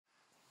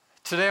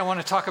Today I want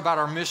to talk about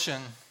our mission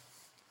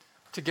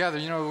together.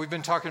 You know, we've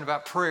been talking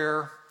about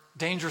prayer,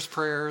 dangerous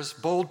prayers,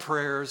 bold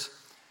prayers,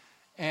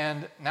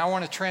 and now I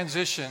want to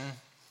transition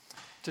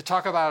to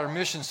talk about our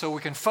mission so we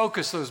can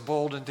focus those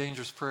bold and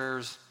dangerous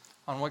prayers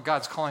on what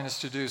God's calling us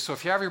to do. So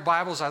if you have your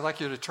Bibles, I'd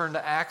like you to turn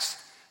to Acts,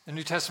 the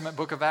New Testament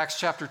book of Acts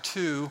chapter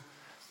 2,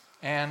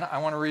 and I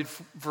want to read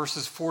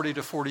verses 40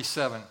 to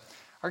 47.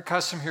 Our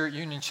custom here at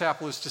Union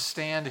Chapel is to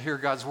stand to hear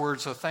God's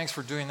word, so thanks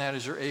for doing that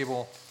as you're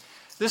able.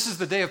 This is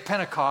the day of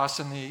Pentecost,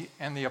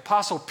 and the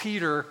Apostle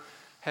Peter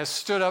has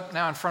stood up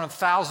now in front of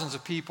thousands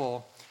of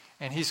people,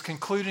 and he's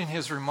concluding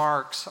his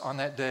remarks on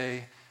that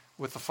day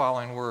with the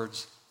following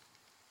words.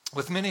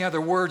 With many other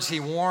words,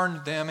 he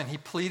warned them and he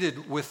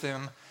pleaded with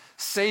them,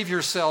 "Save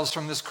yourselves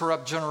from this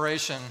corrupt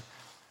generation."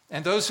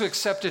 And those who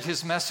accepted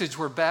his message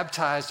were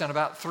baptized, and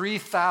about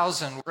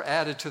 3,000 were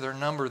added to their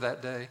number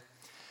that day.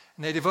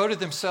 And they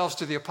devoted themselves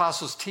to the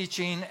apostles'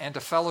 teaching and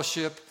to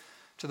fellowship,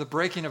 to the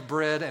breaking of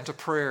bread and to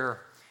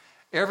prayer.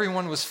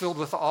 Everyone was filled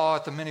with awe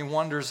at the many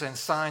wonders and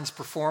signs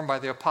performed by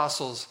the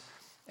apostles,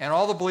 and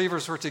all the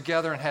believers were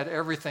together and had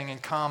everything in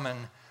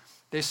common.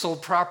 They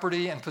sold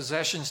property and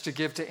possessions to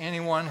give to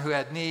anyone who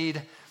had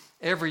need.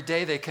 Every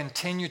day they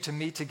continued to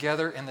meet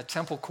together in the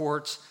temple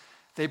courts.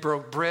 They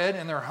broke bread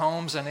in their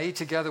homes and ate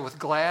together with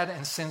glad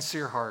and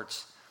sincere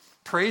hearts,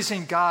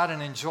 praising God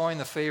and enjoying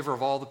the favor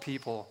of all the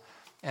people.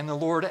 And the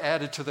Lord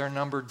added to their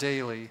number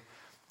daily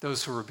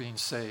those who were being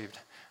saved.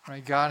 May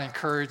God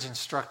encourage,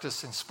 instruct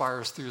us,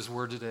 inspire us through his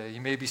word today.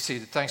 You may be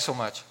seated. Thanks so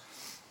much.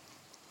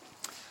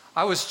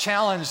 I was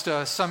challenged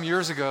some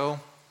years ago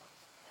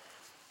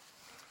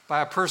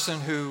by a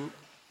person who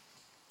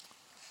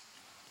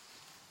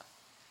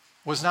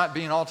was not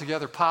being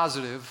altogether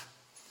positive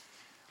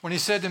when he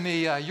said to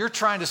me, "You're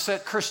trying to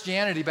set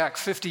Christianity back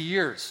 50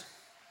 years.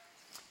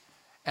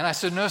 And I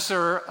said, "No,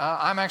 sir,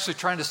 I'm actually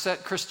trying to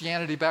set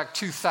Christianity back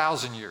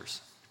 2,000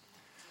 years.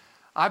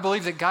 I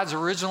believe that God's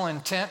original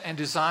intent and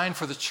design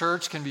for the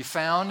church can be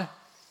found,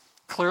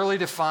 clearly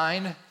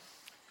defined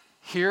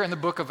here in the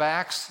book of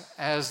Acts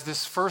as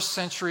this first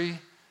century,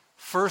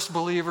 first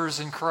believers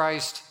in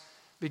Christ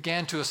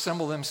began to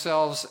assemble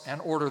themselves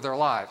and order their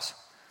lives.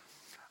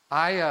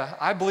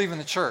 I believe in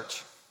the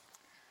church.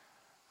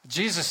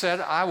 Jesus said,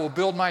 "I will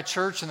build my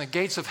church and the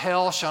gates of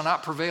hell shall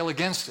not prevail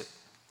against it."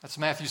 That's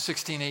Matthew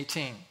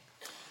 16:18.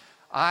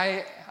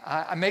 I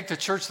make the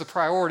church the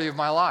priority of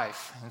my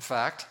life, in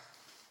fact.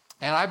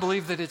 And I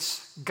believe that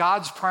it's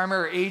God's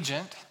primary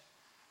agent,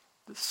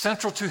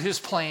 central to his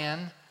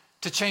plan,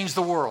 to change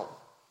the world.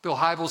 Bill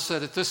Hybels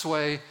said it this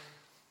way: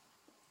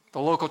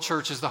 the local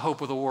church is the hope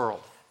of the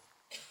world.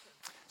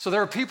 So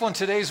there are people in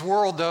today's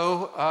world,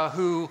 though,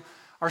 who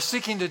are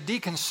seeking to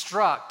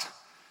deconstruct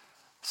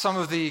some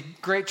of the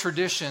great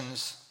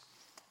traditions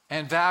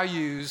and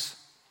values,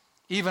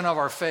 even of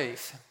our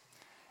faith,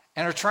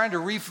 and are trying to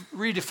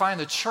redefine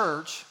the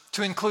church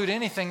to include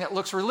anything that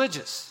looks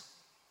religious.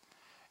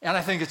 And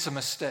I think it's a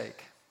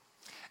mistake.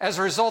 As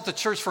a result, the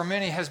church for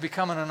many has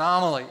become an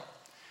anomaly.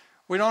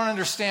 We don't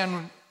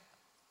understand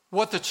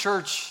what the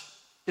church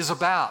is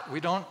about. We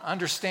don't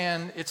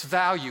understand its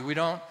value. We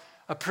don't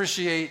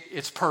appreciate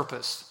its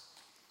purpose.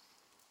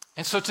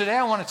 And so today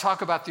I want to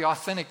talk about the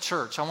authentic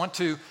church. I want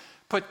to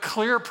put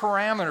clear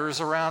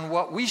parameters around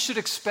what we should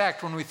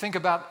expect when we think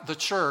about the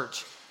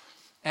church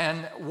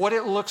and what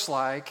it looks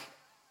like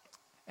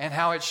and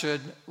how it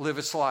should live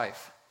its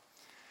life.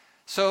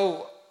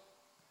 So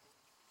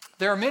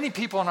there are many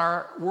people in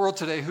our world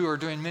today who are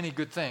doing many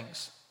good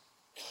things.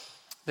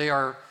 They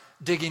are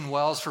digging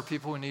wells for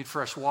people who need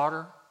fresh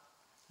water,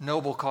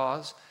 noble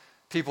cause,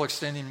 people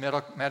extending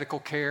medical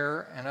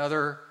care and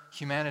other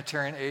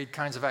humanitarian aid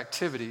kinds of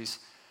activities.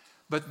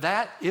 But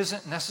that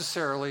isn't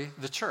necessarily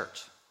the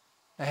church.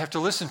 Now, you have to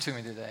listen to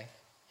me today.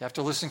 You have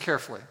to listen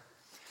carefully.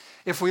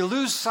 If we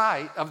lose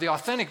sight of the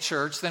authentic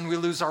church, then we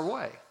lose our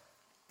way.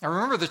 Now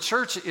remember, the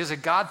church is a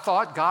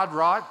God-thought,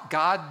 God-wrought,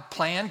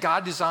 God-planned,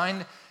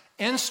 God-designed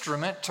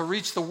instrument to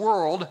reach the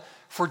world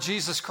for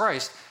Jesus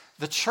Christ.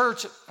 The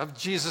church of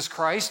Jesus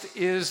Christ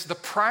is the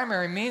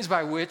primary means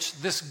by which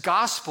this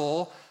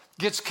gospel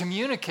gets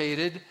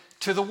communicated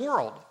to the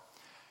world.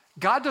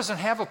 God doesn't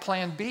have a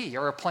plan B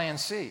or a plan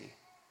C.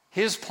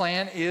 His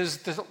plan is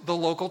the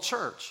local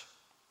church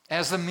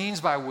as the means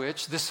by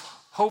which this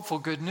hopeful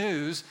good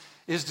news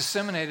is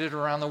disseminated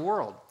around the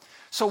world.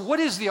 So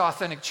what is the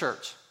authentic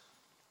church?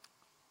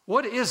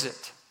 What is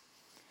it?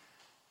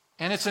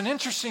 And it's an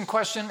interesting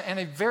question and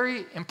a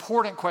very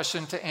important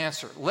question to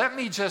answer. Let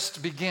me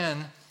just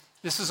begin,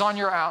 this is on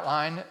your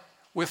outline,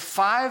 with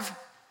 5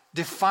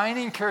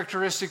 defining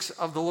characteristics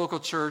of the local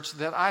church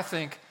that I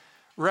think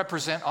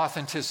represent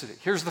authenticity.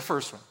 Here's the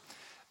first one.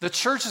 The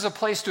church is a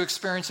place to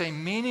experience a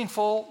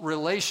meaningful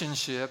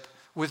relationship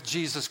with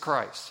Jesus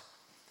Christ.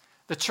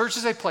 The church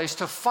is a place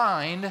to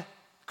find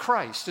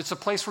Christ. It's a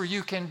place where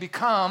you can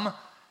become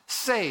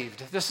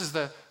saved. This is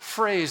the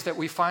phrase that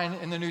we find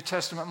in the New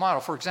Testament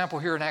model. For example,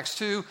 here in Acts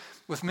 2,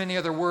 with many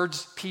other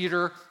words,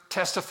 Peter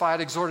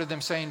testified, exhorted them,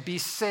 saying, "Be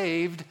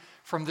saved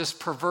from this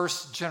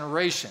perverse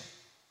generation."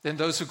 Then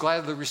those who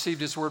gladly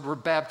received his word were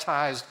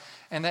baptized,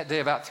 and that day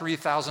about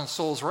 3,000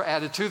 souls were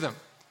added to them.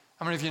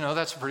 How many of you know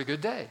that's a pretty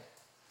good day?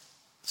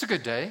 It's a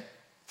good day,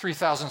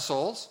 3,000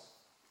 souls.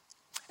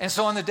 And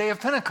so on the day of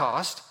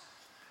Pentecost,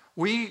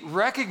 we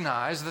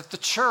recognize that the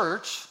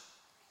church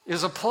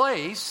is a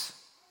place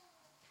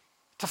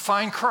to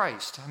find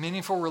Christ, a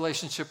meaningful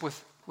relationship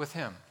with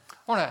him.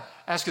 I want to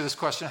ask you this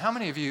question. How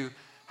many of you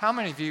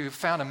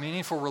found a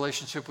meaningful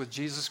relationship with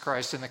Jesus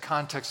Christ in the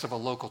context of a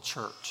local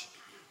church?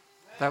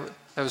 That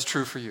was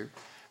true for you.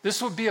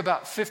 This would be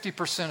about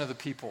 50% of the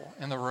people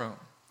in the room,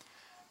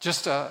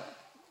 just on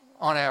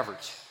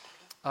average.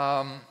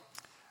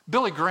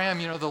 Billy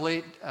Graham, the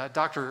late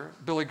Dr.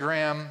 Billy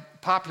Graham,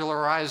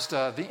 popularized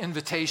the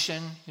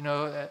invitation,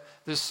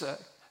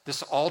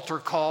 this altar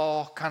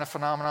call kind of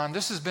phenomenon.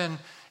 This has been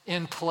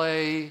in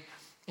play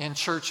in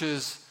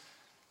churches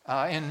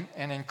and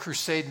in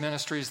crusade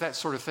ministries, that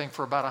sort of thing,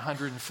 for about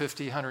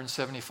 150,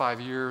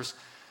 175 years.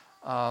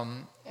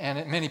 And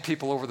many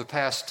people over the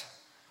past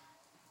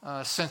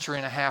century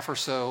and a half or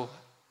so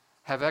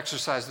have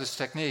exercised this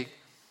technique.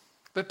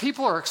 But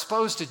people are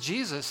exposed to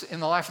Jesus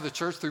in the life of the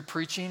church through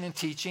preaching and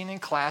teaching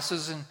and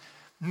classes and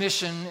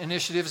mission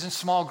initiatives and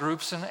small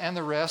groups and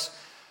the rest.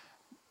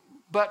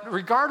 But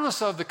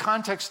regardless of the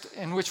context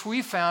in which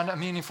we found a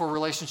meaningful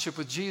relationship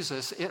with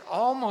Jesus, it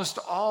almost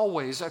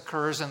always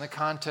occurs in the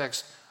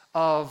context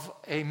of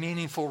a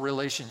meaningful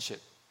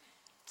relationship.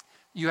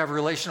 You have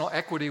relational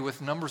equity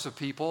with numbers of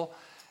people,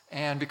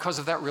 and because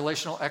of that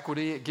relational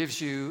equity, it gives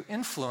you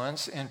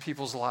influence in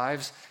people's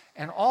lives.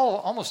 And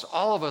almost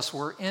all of us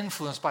were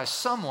influenced by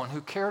someone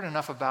who cared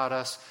enough about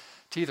us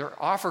to either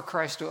offer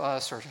Christ to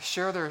us or to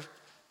share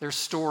their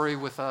story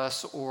with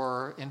us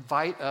or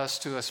invite us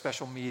to a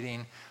special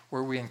meeting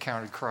where we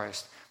encountered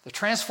Christ. The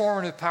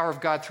transformative power of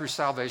God through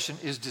salvation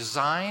is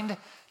designed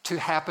to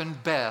happen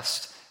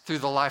best through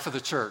the life of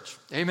the church.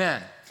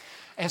 Amen.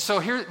 And so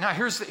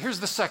here's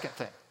the second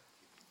thing.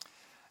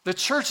 The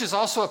church is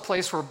also a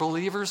place where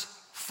believers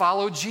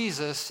follow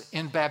Jesus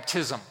in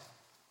baptism.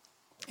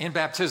 In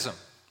baptism.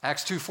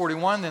 Acts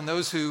 2:41, then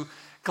those who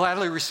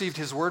gladly received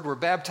his word were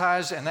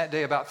baptized, and that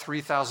day about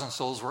 3,000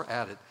 souls were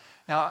added.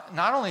 Now,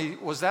 not only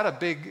was that a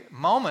big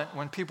moment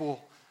when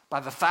people by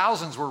the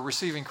thousands were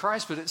receiving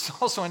Christ, but it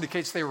also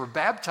indicates they were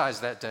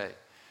baptized that day.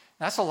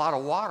 That's a lot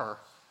of water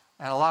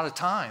and a lot of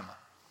time.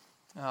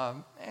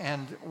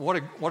 And what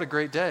a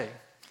great day.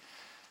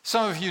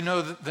 Some of you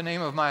know the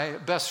name of my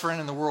best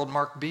friend in the world,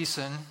 Mark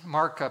Beeson.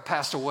 Mark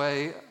passed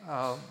away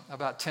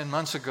about 10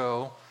 months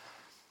ago.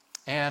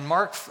 And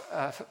Mark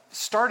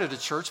started a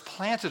church,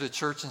 planted a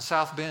church in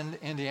South Bend,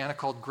 Indiana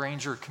called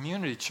Granger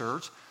Community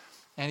Church.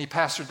 And he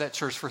pastored that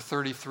church for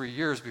 33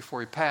 years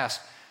before he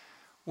passed.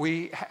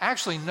 We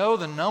actually know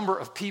the number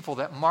of people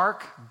that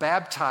Mark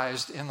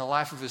baptized in the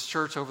life of his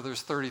church over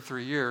those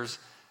 33 years.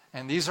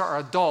 And these are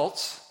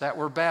adults that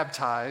were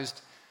baptized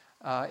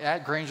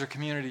at Granger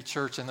Community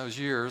Church in those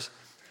years.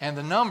 And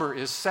the number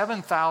is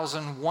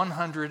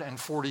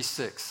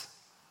 7,146.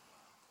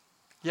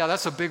 Yeah,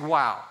 that's a big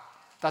wow.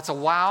 That's a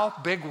wow,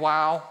 big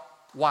wow,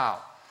 wow.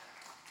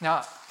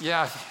 Now,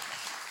 yeah,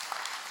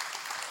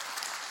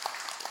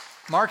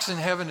 Mark's in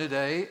heaven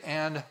today,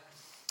 and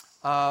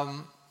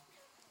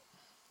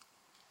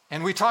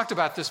we talked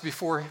about this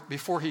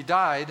before he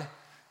died,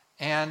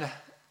 and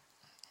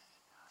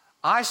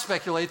I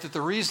speculate that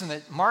the reason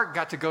that Mark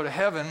got to go to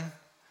heaven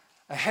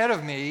ahead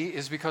of me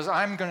is because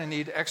I'm going to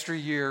need extra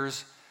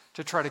years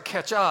to try to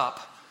catch up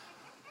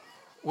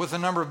with the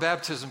number of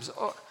baptisms.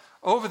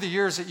 Over the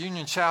years at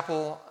Union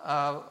Chapel,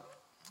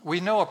 we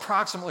know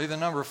approximately the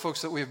number of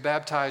folks that we've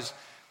baptized.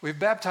 We've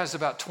baptized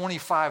about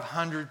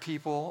 2,500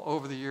 people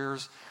over the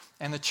years,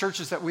 and the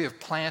churches that we have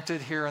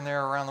planted here and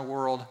there around the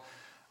world,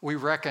 we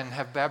reckon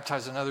have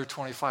baptized another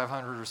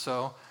 2,500 or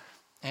so.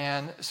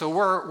 And so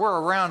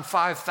we're around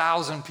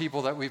 5,000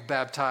 people that we've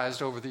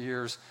baptized over the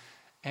years.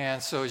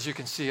 And so as you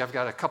can see, I've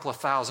got a couple of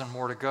thousand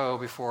more to go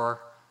before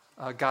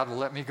God will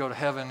let me go to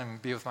heaven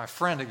and be with my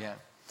friend again.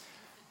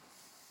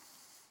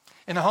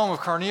 In the home of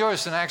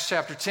Cornelius in Acts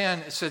chapter 10,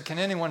 it said, "Can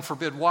anyone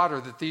forbid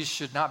water that these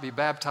should not be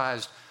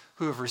baptized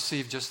who have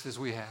received just as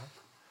we have?"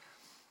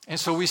 And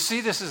so we see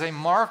this as a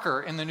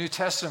marker in the New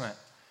Testament,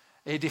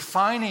 a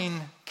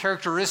defining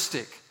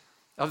characteristic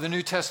of the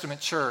New Testament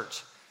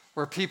church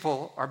where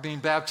people are being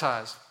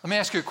baptized. Let me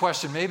ask you a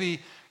question.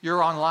 Maybe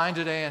you're online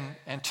today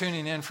and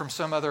tuning in from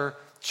some other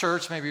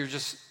church. Maybe you're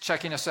just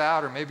checking us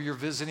out, or maybe you're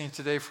visiting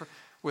today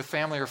with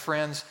family or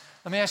friends.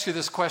 Let me ask you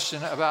this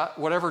question about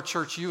whatever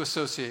church you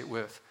associate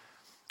with.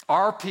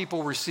 Are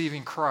people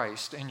receiving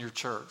Christ in your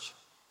church?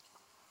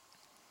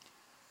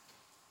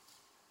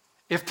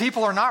 If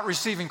people are not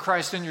receiving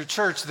Christ in your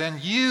church, then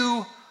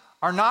you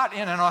are not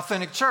in an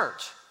authentic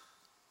church.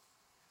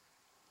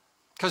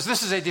 Because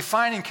this is a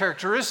defining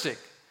characteristic.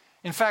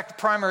 In fact, the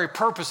primary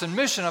purpose and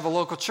mission of a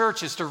local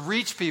church is to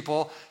reach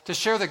people to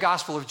share the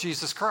gospel of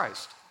Jesus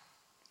Christ.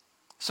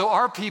 So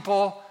are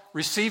people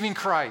receiving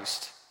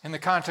Christ in the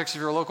context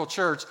of your local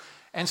church?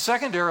 And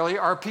secondarily,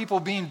 are people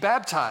being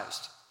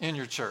baptized in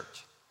your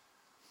church?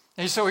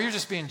 And you say, well, you're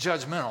just being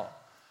judgmental.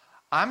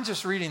 I'm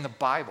just reading the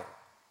Bible,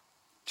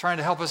 trying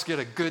to help us get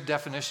a good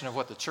definition of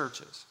what the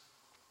church is.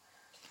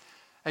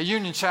 At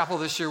Union Chapel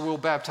this year, we'll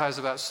baptize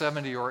about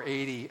 70 or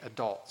 80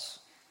 adults.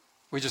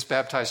 We just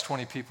baptized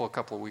 20 people a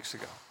couple of weeks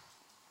ago.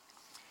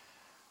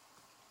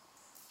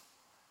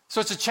 So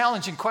it's a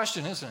challenging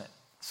question, isn't it?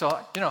 So,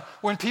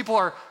 when people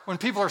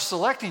are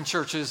selecting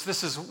churches,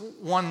 this is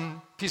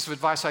one piece of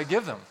advice I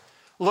give them.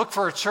 Look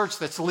for a church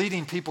that's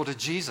leading people to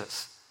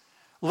Jesus.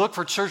 Look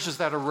for churches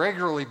that are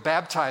regularly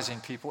baptizing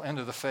people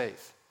into the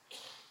faith.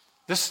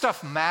 This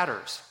stuff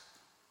matters.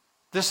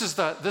 This is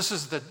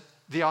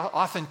the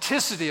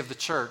authenticity of the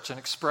church and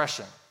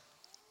expression.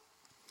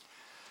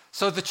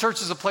 So the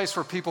church is a place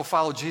where people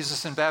follow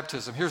Jesus in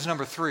baptism. Here's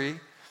number 3,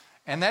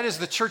 and that is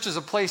the church is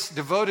a place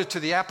devoted to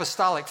the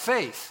apostolic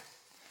faith.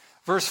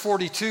 Verse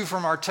 42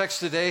 from our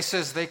text today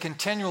says they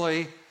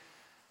continually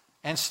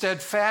and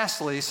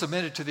steadfastly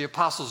submitted to the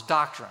apostles'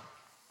 doctrine.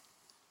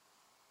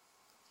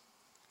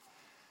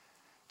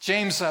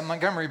 James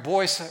Montgomery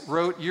Boyce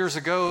wrote years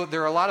ago,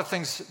 there are a lot of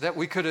things that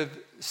we could have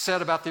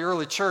said about the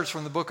early church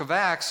from the book of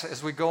Acts.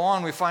 As we go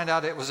on, we find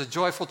out it was a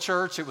joyful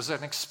church, it was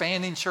an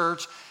expanding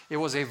church, it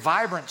was a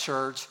vibrant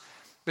church.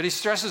 But he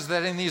stresses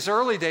that in these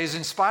early days,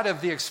 in spite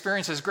of the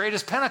experience as great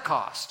as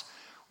Pentecost,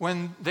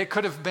 when they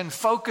could have been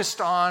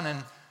focused on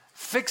and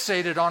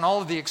fixated on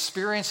all of the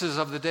experiences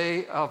of the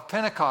day of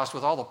Pentecost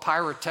with all the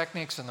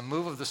pyrotechnics and the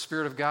move of the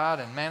Spirit of God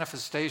and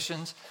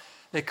manifestations,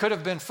 they could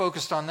have been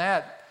focused on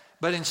that.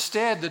 But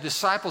instead, the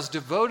disciples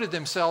devoted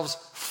themselves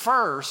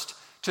first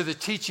to the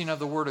teaching of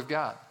the Word of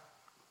God.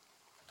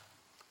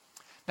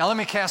 Now, let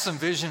me cast some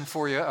vision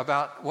for you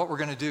about what we're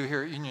going to do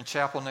here at Union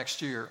Chapel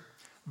next year.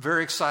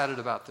 Very excited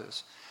about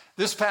this.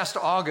 This past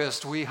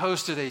August, we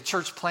hosted a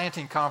church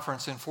planting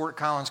conference in Fort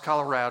Collins,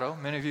 Colorado.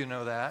 Many of you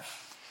know that.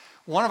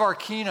 One of our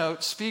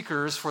keynote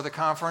speakers for the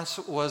conference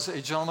was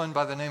a gentleman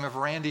by the name of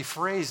Randy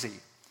Frazee.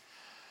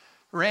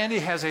 Randy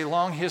has a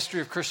long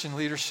history of Christian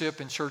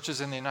leadership in churches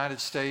in the United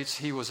States.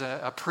 He was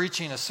a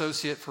preaching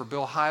associate for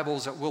Bill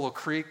Hybels at Willow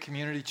Creek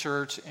Community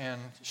Church in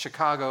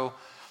Chicago.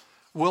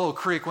 Willow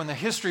Creek, when the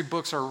history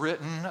books are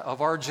written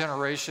of our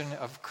generation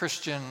of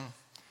Christian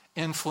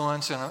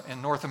influence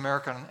in North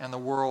America and the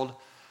world,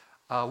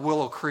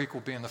 Willow Creek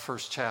will be in the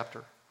first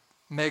chapter.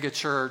 Mega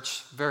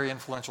church, very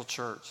influential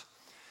church.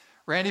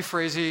 Randy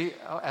Frazee,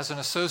 as an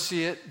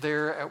associate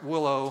there at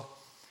Willow,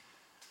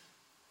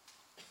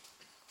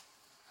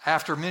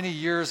 after many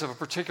years of a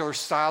particular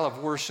style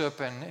of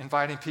worship and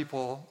inviting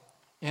people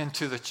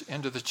into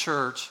the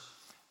church,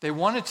 they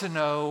wanted to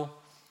know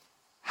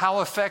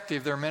how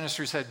effective their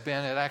ministries had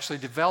been at actually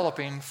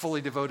developing fully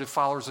devoted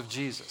followers of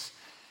Jesus.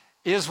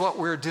 Is what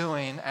we're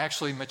doing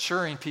actually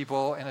maturing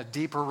people in a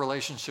deeper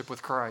relationship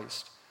with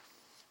Christ?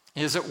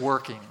 Is it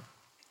working?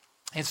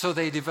 And so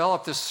they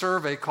developed this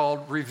survey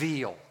called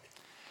Reveal.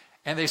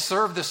 And they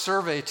served the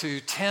survey to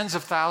tens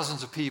of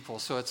thousands of people,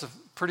 so it's a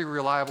pretty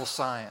reliable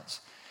science.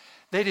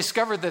 They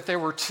discovered that there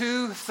were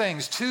two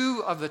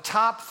of the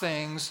top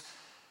things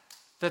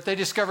that they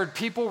discovered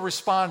people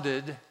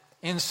responded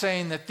in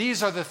saying that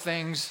these are the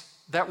things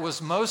that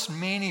was most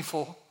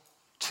meaningful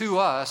to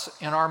us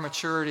in our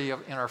maturity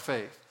in our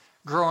faith,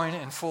 growing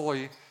in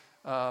fully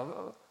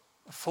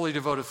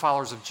devoted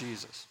followers of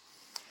Jesus.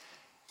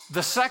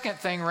 The second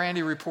thing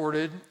Randy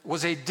reported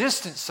was a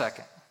distant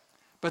second,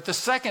 but the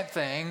second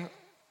thing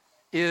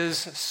is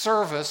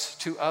service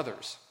to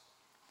others.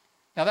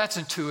 Now that's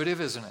intuitive,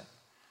 isn't it?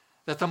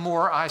 That the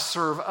more I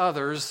serve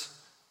others,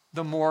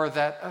 the more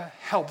that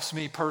helps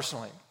me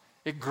personally.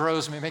 It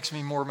grows me, makes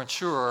me more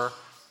mature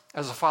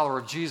as a follower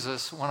of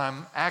Jesus when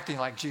I'm acting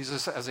like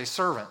Jesus as a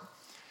servant.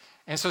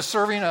 And so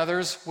serving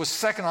others was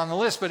second on the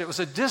list, but it was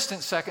a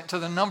distant second to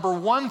the number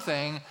one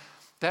thing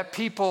that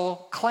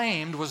people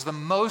claimed was the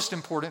most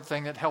important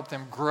thing that helped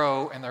them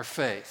grow in their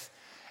faith.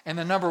 And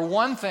the number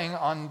one thing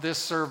on this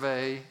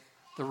survey,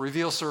 the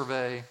Reveal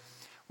survey,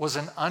 was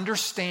an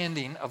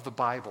understanding of the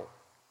Bible.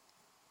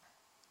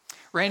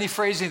 Randy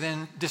Frazee,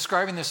 then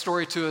describing this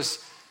story to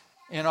us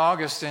in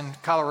August in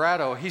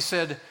Colorado, he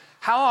said,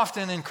 how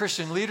often in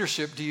Christian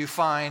leadership do you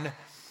find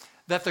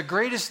that the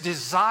greatest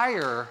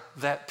desire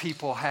that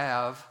people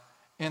have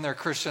in their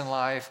Christian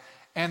life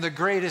and the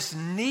greatest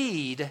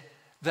need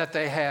that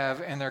they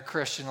have in their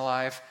Christian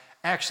life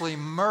actually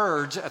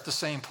merge at the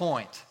same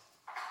point?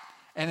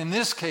 And in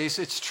this case,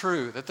 it's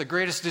true that the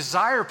greatest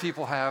desire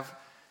people have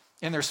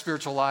in their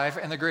spiritual life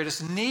and the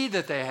greatest need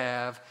that they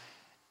have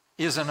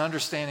is an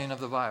understanding of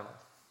the Bible.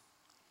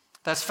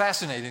 That's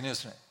fascinating,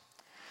 isn't it?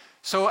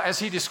 So as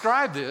he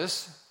described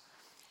this,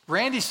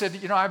 Randy said,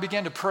 I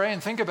began to pray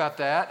and think about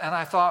that, and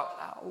I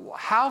thought,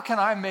 how can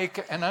I make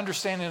an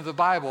understanding of the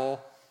Bible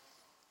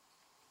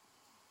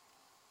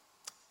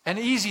an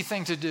easy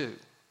thing to do?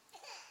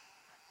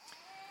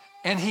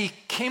 And he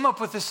came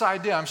up with this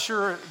idea. I'm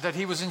sure that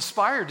he was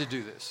inspired to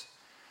do this.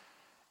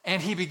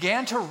 And he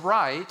began to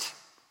write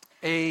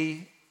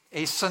a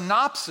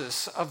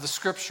synopsis of the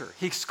Scripture.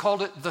 He's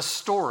called it the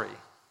story.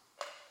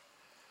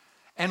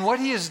 And what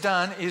he has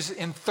done is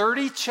in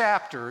 30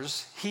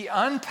 chapters, he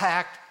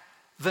unpacked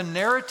the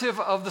narrative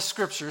of the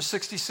Scriptures,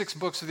 66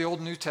 books of the Old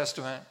and New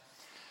Testament,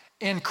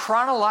 in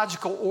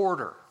chronological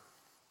order.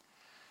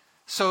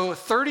 So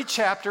 30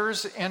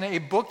 chapters in a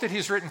book that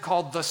he's written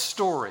called The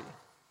Story.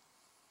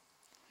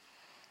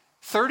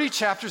 30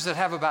 chapters that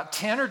have about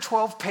 10 or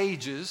 12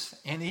 pages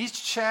in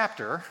each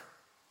chapter,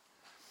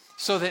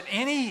 so that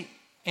any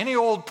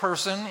old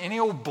person, any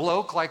old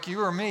bloke like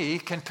you or me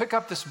can pick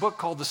up this book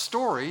called The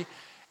Story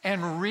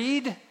and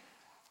read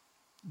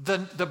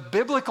the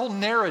biblical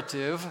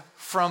narrative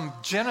from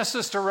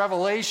Genesis to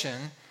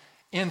Revelation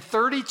in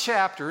 30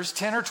 chapters,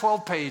 10 or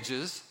 12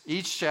 pages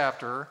each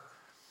chapter,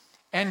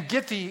 and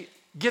get the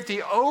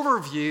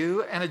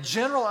overview and a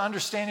general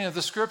understanding of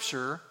the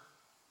Scripture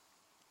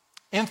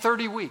in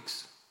 30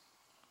 weeks.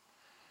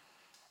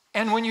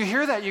 And when you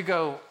hear that, you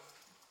go,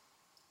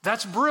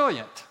 that's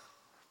brilliant.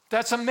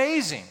 That's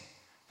amazing.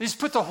 He's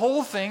put the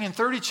whole thing in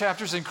 30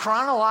 chapters in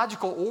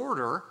chronological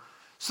order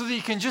so that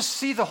you can just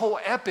see the whole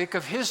epic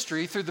of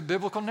history through the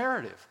biblical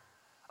narrative.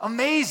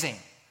 Amazing.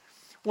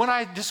 When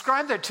I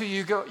describe that to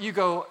you, you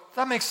go,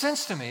 that makes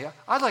sense to me.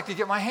 I'd like to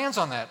get my hands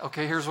on that.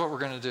 Okay, here's what we're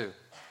going to do.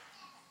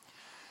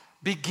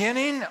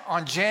 Beginning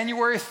on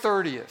January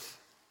 30th,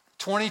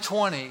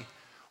 2020,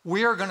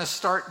 we are going to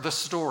start The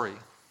Story.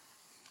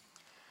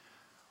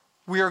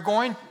 We are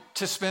going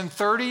to spend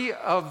 30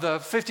 of the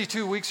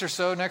 52 weeks or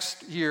so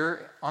next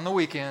year on the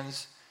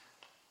weekends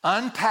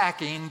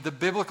unpacking the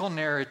biblical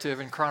narrative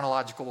in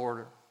chronological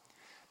order.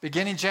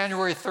 Beginning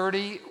January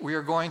 30, we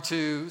are going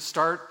to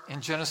start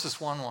in Genesis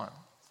 1:1. We're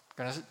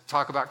going to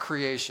talk about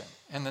creation.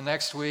 And the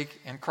next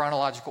week in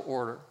chronological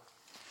order.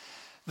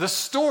 The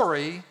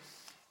Story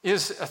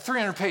is a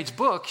 300-page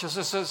book, just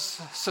as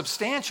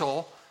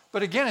substantial,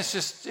 but again,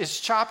 it's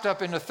chopped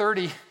up into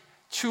 30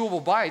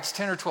 chewable bites,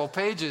 10 or 12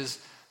 pages.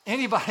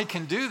 Anybody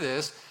can do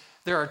this.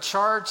 There are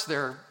charts,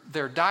 there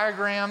are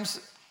diagrams.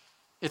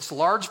 It's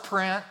large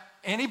print.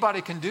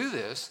 Anybody can do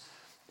this.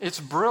 It's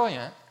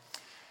brilliant.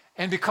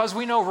 And because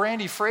we know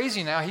Randy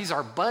Frazee now, he's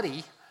our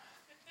buddy,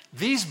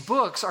 these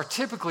books are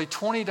typically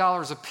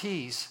 $20 a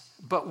piece,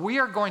 but we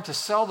are going to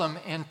sell them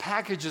in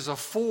packages of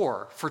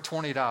 4 for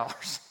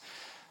 $20.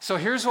 So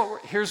here's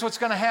what's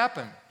going to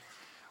happen.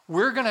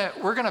 We're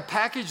going to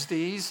package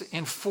these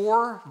in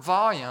 4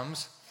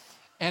 volumes,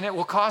 and it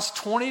will cost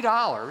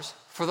 $20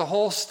 for the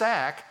whole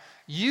stack.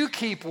 You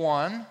keep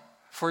one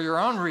for your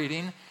own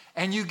reading,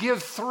 and you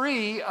give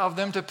 3 of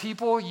them to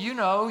people you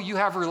know you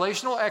have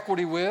relational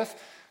equity with,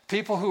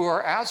 people who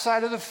are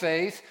outside of the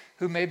faith,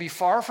 who may be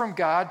far from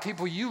God,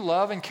 people you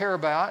love and care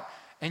about,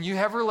 and you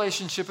have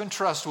relationship and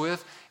trust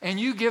with, and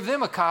you give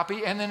them a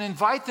copy and then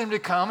invite them to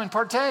come and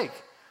partake.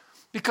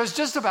 Because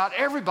just about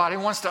everybody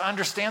wants to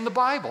understand the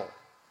Bible.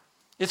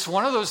 It's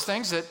one of those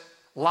things that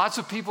lots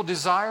of people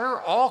desire,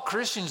 all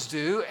Christians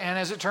do, and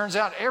as it turns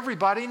out,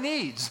 everybody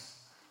needs.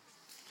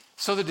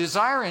 So the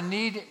desire and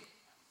need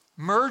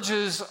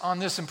merges on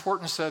this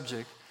important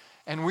subject.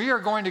 And we are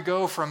going to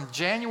go from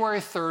January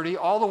 30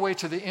 all the way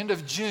to the end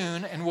of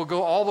June, and we'll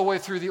go all the way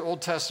through the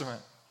Old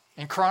Testament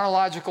in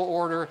chronological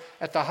order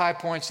at the high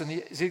points and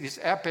these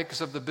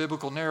epics of the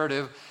biblical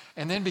narrative.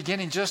 And then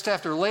beginning just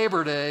after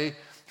Labor Day,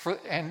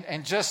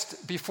 and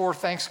just before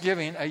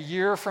Thanksgiving, a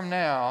year from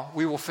now,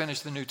 we will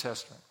finish the New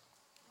Testament.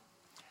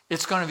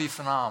 It's going to be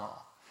phenomenal.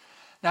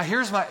 Now,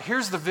 here's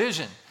the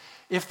vision.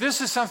 If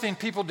this is something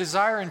people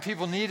desire and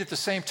people need at the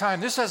same time,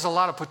 this has a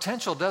lot of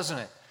potential, doesn't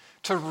it?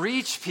 To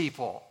reach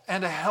people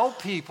and to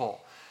help people.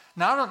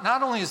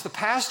 Not only is the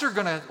pastor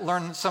going to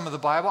learn some of the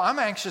Bible, I'm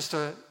anxious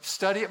to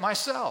study it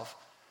myself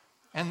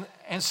and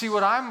see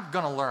what I'm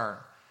going to learn.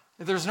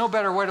 There's no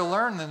better way to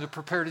learn than to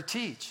prepare to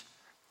teach.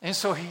 And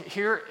so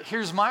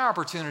here's my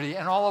opportunity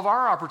and all of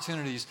our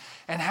opportunities.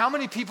 And how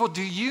many people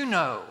do you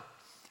know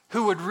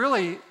who would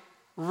really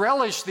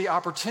relish the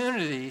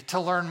opportunity to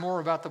learn more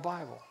about the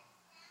Bible?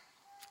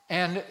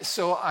 And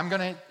so I'm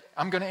going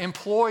to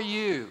employ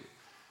you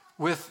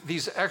with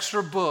these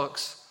extra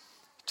books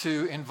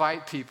to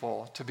invite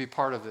people to be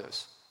part of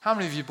this. How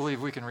many of you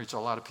believe we can reach a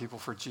lot of people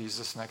for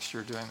Jesus next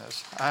year doing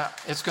this?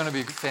 It's going to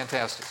be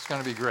fantastic. It's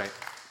going to be great.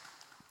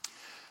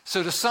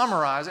 So to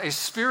summarize, a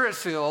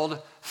Spirit-filled,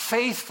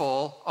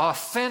 faithful,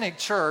 authentic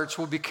church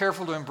will be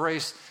careful to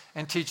embrace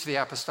and teach the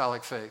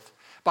apostolic faith.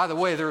 By the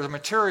way, there are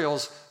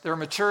materials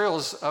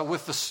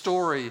with the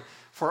story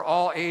for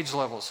all age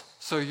levels.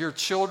 So your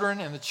children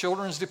in the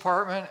children's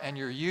department and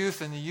your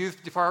youth in the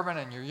youth department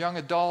and your young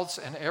adults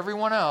and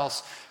everyone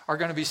else are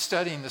going to be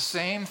studying the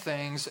same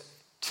things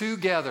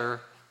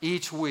together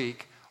each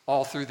week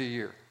all through the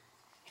year.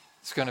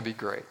 It's going to be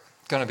great.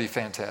 It's going to be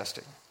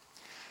fantastic.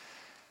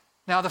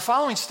 Now, the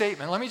following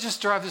statement, let me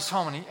just drive this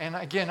home, and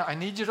again, I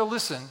need you to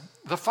listen.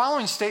 The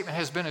following statement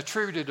has been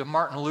attributed to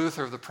Martin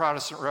Luther of the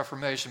Protestant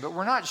Reformation, but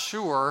we're not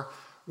sure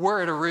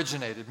where it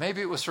originated.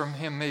 Maybe it was from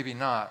him, maybe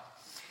not.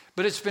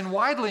 But it's been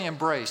widely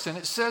embraced, and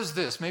it says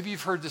this. Maybe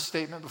you've heard this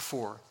statement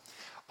before.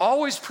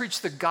 Always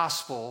preach the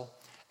gospel,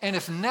 and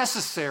if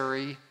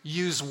necessary,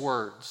 use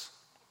words.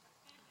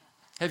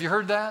 Have you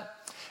heard that?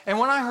 And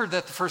when I heard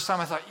that the first time,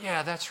 I thought,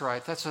 yeah, that's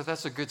right.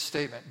 That's a good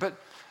statement. But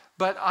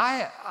But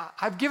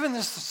I've given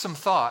this some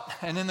thought,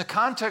 and in the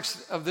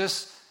context of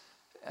this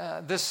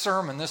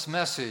sermon, this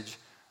message,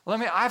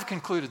 I've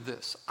concluded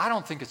this. I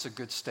don't think it's a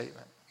good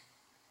statement.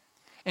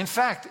 In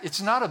fact,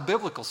 it's not a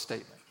biblical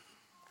statement.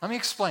 Let me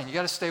explain. You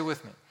got to stay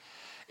with me.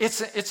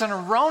 It's an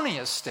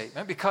erroneous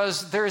statement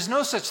because there is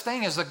no such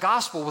thing as the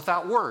gospel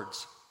without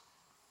words.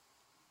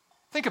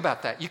 Think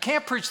about that. You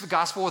can't preach the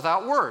gospel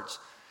without words.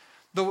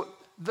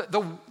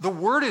 The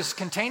word is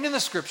contained in the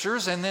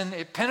scriptures, and then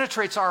it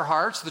penetrates our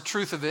hearts, the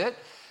truth of it,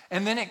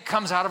 and then it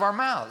comes out of our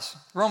mouths.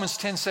 Romans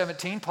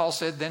 10:17, Paul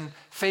said, then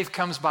faith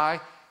comes by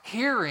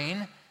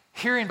hearing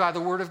by the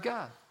word of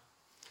God.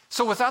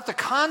 So without the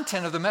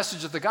content of the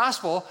message of the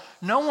gospel,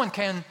 no one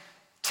can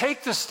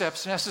take the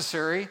steps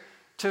necessary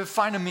to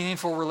find a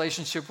meaningful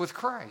relationship with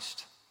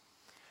Christ.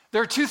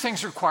 There are two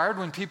things required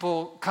when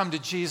people come to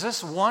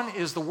Jesus. One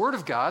is the word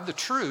of God, the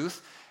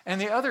truth, and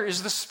the other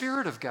is the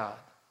Spirit of God.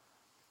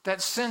 That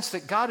sense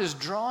that God is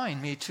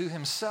drawing me to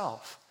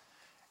himself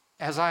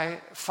as I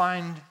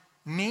find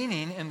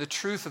meaning in the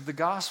truth of the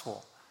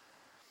gospel.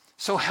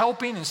 So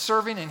helping and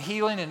serving and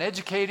healing and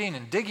educating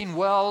and digging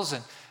wells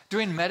and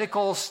doing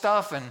medical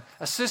stuff and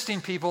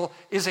assisting people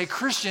is a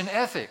Christian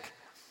ethic.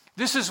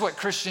 This is what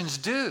Christians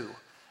do.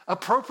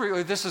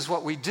 Appropriately, this is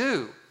what we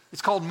do.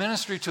 It's called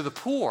ministry to the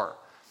poor.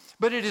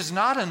 But it is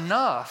not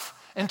enough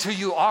until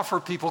you offer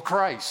people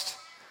Christ.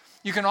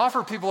 You can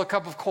offer people a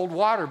cup of cold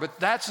water, but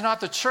that's not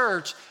the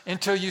church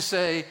until you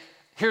say,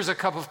 here's a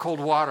cup of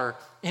cold water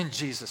in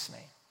Jesus'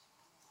 name.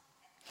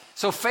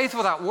 So faith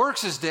without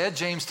works is dead,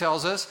 James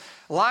tells us.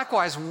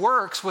 Likewise,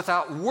 works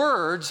without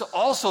words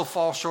also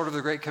fall short of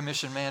the Great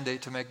Commission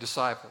mandate to make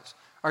disciples.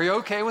 Are you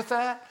okay with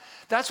that?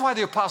 That's why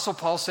the Apostle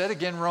Paul said,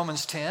 again,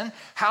 Romans 10,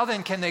 how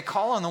then can they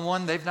call on the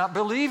one they've not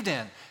believed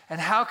in? And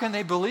how can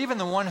they believe in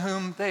the one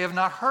whom they have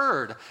not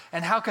heard?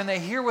 And how can they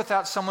hear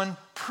without someone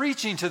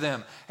preaching to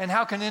them? And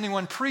how can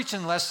anyone preach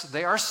unless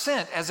they are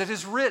sent? As it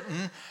is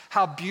written,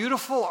 how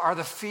beautiful are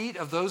the feet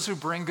of those who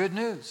bring good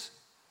news.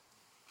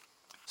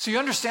 So you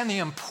understand the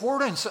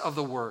importance of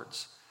the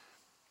words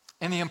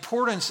and the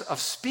importance of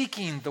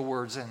speaking the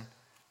words and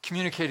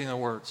communicating the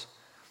words.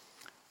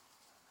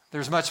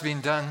 There's much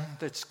being done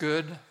that's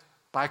good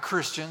by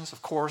Christians,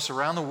 of course,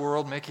 around the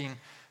world, making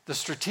the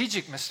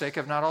strategic mistake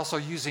of not also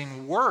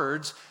using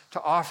words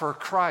to offer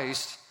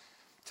Christ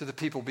to the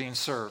people being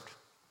served.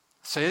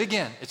 Say it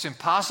again. It's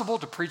impossible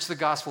to preach the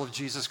gospel of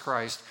Jesus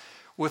Christ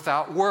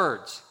without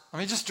words. Let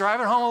me just drive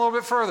it home a little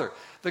bit further.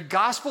 The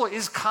gospel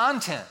is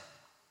content.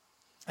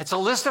 It's a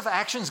list of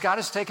actions God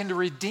has taken to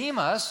redeem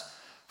us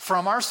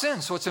from our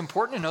sins. So it's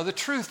important to know the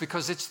truth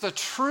because it's the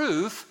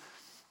truth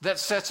that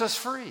sets us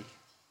free.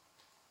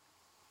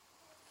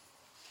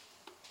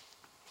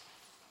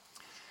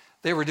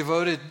 They were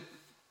devoted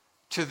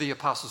to the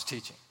apostles'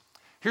 teaching.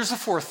 Here's the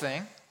fourth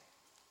thing.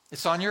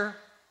 It's on your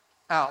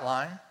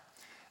outline.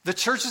 The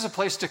church is a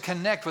place to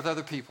connect with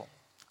other people.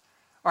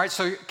 All right,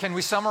 so can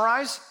we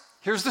summarize?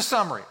 Here's the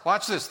summary.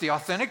 Watch this. The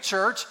authentic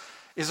church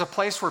is a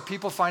place where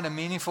people find a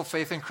meaningful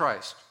faith in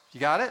Christ.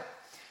 You got it?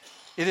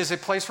 It is a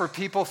place where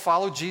people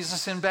follow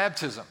Jesus in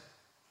baptism.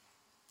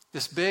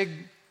 This big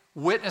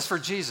witness for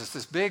Jesus,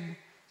 this big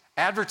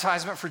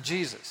advertisement for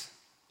Jesus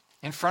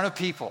in front of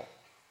people.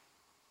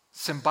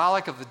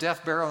 Symbolic of the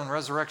death, burial, and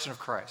resurrection of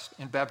Christ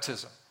in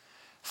baptism.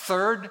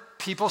 Third,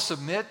 people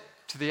submit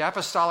to the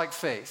apostolic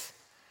faith.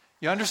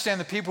 You understand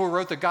the people who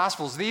wrote the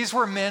Gospels, these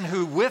were men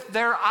who with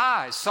their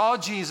eyes saw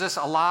Jesus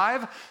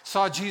alive,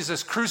 saw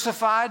Jesus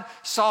crucified,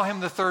 saw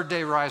him the third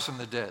day rise from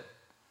the dead.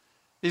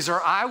 These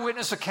are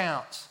eyewitness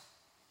accounts.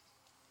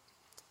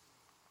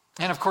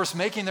 And of course,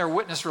 making their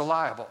witness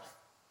reliable.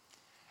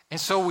 And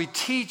so we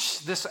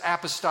teach this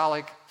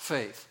apostolic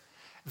faith.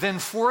 Then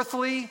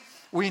fourthly,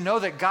 we know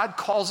that God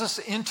calls us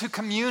into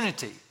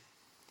community,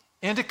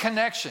 into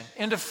connection,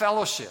 into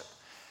fellowship.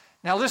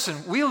 Now listen,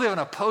 we live in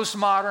a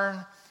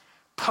postmodern,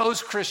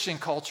 post-Christian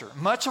culture.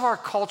 Much of our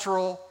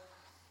cultural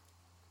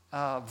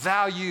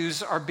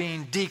values are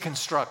being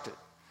deconstructed.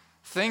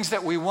 Things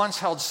that we once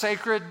held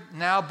sacred,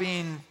 now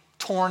being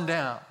torn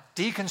down,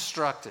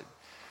 deconstructed.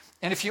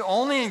 And if you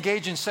only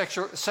engage in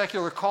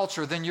secular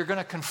culture, then you're going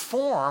to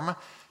conform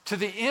to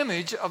the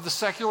image of the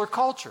secular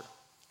culture.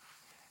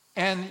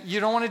 And you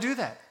don't want to do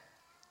that.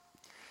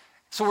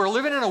 So we're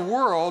living in a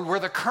world where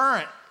the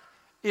current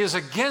is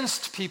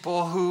against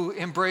people who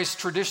embrace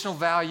traditional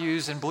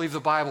values and believe the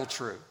Bible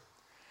true.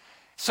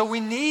 So we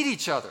need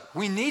each other.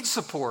 We need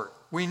support.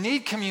 We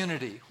need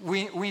community.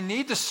 We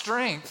need the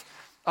strength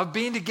of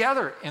being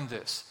together in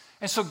this.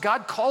 And so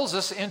God calls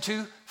us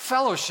into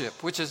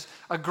fellowship, which is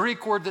a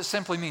Greek word that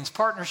simply means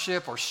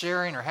partnership or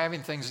sharing or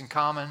having things in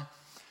common.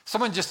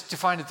 Someone just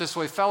defined it this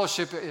way: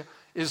 fellowship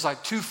is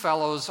like two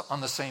fellows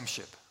on the same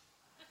ship.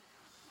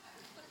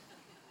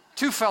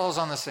 Two fellows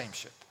on the same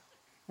ship.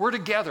 We're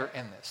together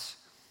in this.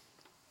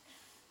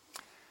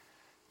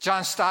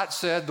 John Stott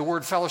said the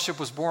word fellowship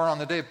was born on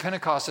the day of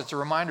Pentecost. It's a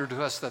reminder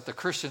to us that the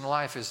Christian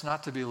life is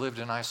not to be lived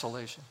in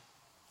isolation.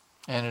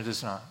 And it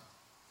is not.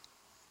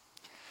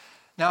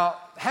 Now,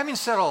 having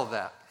said all of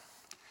that,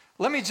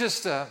 let me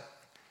just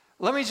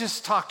Let me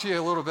just talk to you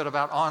a little bit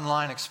about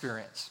online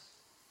experience.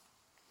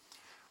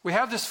 We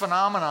have this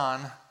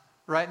phenomenon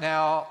right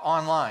now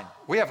online.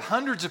 We have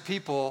hundreds of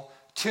people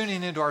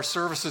tuning into our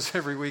services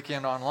every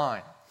weekend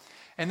online.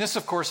 And this,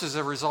 of course, is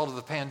a result of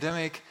the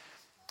pandemic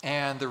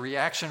and the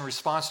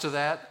response to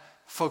that.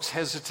 Folks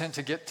hesitant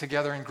to get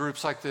together in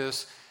groups like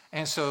this,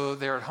 and so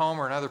they're at home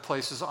or in other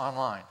places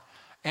online.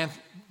 And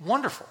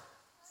wonderful.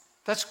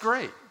 That's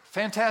great.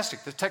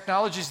 Fantastic. The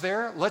technology's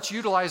there. Let's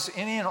utilize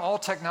any and all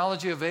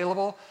technology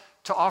available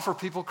to offer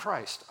people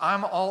Christ.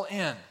 I'm all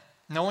in.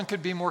 No one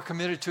could be more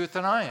committed to it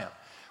than I am.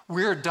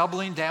 We're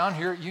doubling down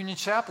here at Union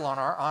Chapel on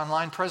our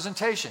online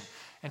presentation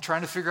and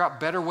trying to figure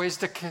out better ways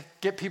to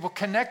get people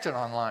connected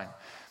online.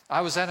 I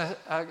was at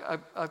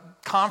a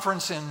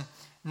conference in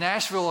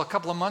Nashville a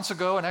couple of months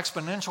ago, an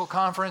exponential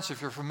conference,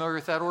 if you're familiar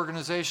with that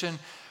organization,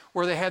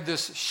 where they had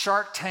this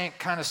Shark Tank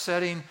kind of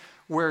setting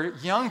where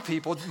young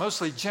people,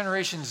 mostly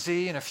Generation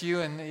Z and a few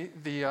in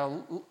the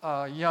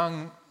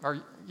young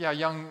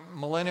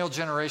millennial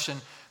generation,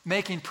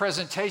 making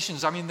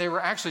presentations. I mean, they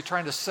were actually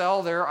trying to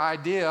sell their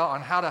idea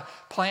on how to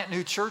plant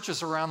new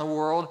churches around the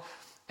world,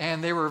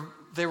 and they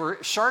were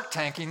Shark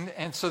Tanking,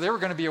 and so they were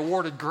going to be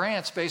awarded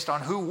grants based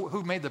on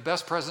who made the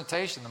best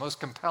presentation, the most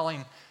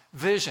compelling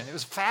vision. It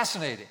was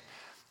fascinating.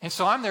 And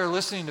so I'm there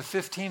listening to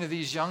 15 of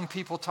these young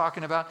people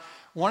talking about.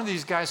 One of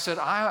these guys said,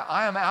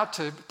 I am out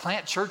to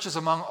plant churches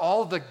among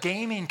all the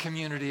gaming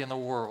community in the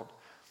world.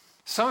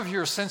 Some of you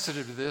are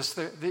sensitive to this.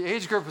 The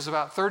age group is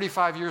about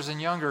 35 years and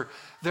younger.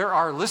 There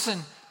are,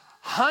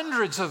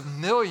 hundreds of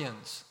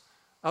millions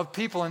of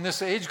people in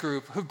this age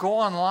group who go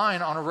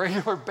online on a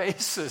regular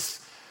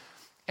basis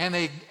and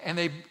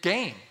they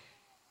game.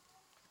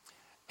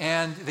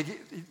 And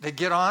they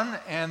get on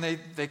and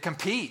they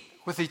compete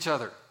with each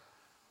other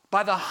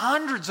by the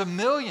hundreds of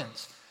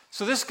millions.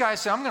 So this guy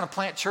said, I'm going to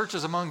plant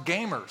churches among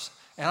gamers,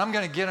 and I'm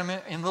going to get them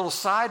in little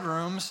side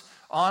rooms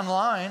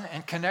online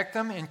and connect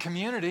them in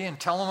community and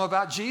tell them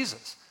about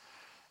Jesus.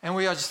 And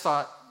we just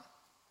thought,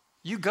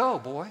 you go,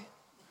 boy.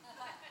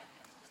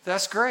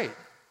 That's great.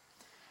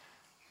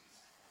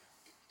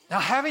 Now,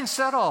 having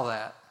said all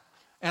that,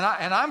 and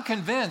I'm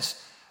convinced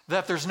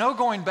that there's no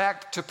going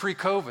back to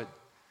pre-COVID.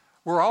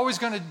 We're always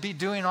going to be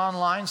doing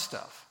online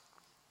stuff.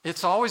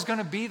 It's always going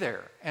to be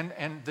there.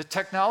 And the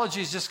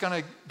technology is just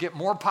going to get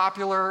more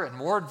popular and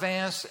more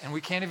advanced, and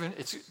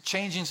it's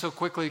changing so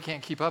quickly you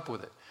can't keep up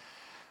with it.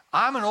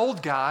 I'm an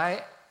old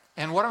guy,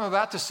 and what I'm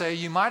about to say,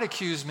 you might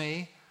accuse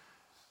me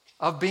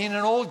of being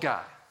an old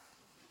guy.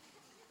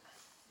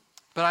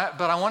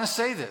 But I want to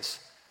say this.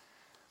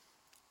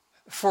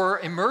 For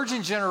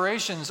emerging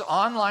generations,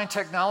 online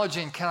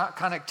technology and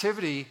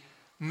connectivity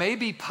may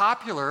be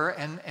popular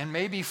and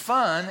may be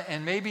fun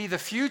and may be the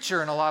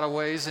future in a lot of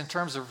ways in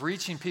terms of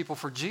reaching people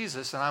for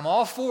Jesus, and I'm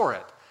all for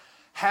it.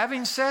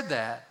 Having said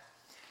that,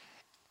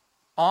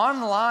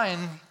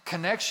 online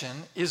connection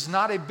is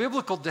not a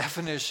biblical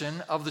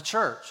definition of the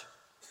church.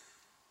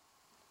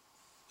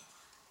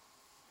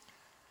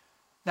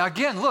 Now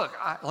again, look,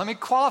 let me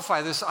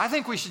qualify this. I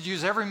think we should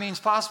use every means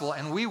possible,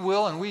 and we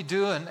will and we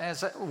do, and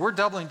as we're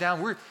doubling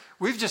down,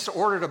 we've just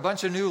ordered a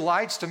bunch of new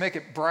lights to make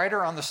it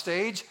brighter on the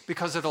stage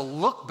because it'll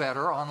look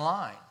better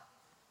online.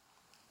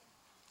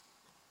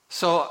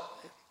 So,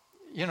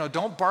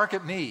 don't bark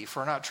at me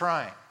for not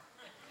trying.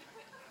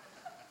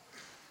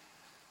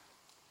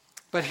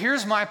 But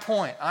here's my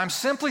point. I'm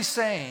simply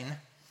saying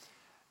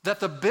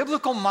that the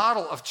biblical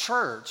model of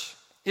church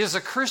is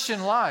a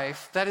Christian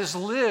life that is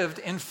lived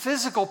in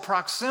physical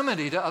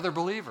proximity to other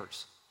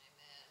believers.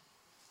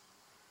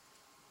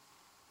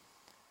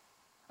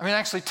 I mean,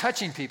 actually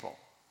touching people.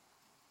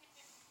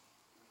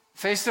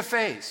 Face to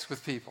face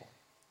with people.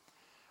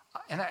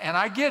 And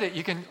I get it.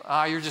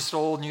 You're just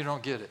old and you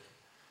don't get it.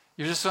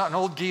 You're just an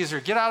old geezer.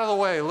 Get out of the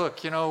way.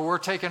 Look, we're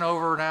taking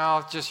over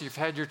now. Just you've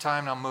had your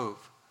time, now move.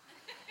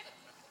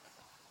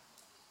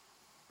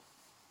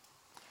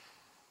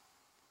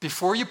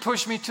 Before you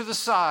push me to the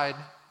side,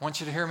 I want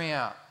you to hear me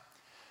out.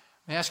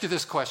 Let me ask you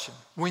this question.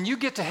 When you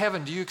get to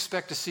heaven, do you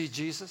expect to see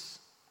Jesus?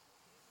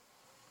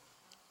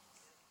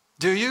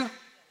 Do you?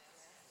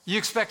 You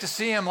expect to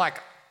see him like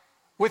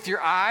with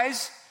your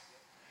eyes?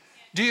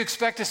 Do you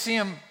expect to see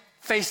him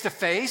face to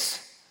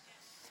face?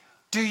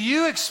 Do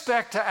you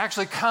expect to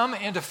actually come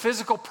into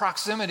physical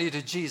proximity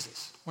to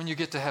Jesus when you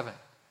get to heaven?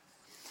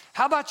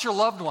 How about your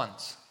loved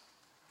ones?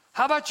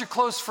 How about your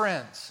close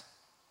friends?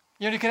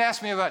 You can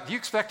ask me about, do you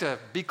expect to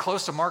be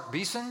close to Mark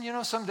Beeson,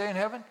 someday in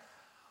heaven?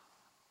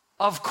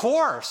 Of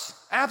course,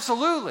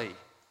 absolutely,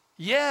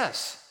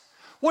 yes.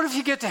 What if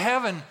you get to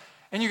heaven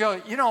and you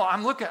go,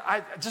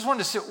 I just wanted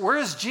to see, where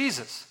is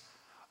Jesus?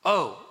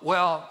 Oh,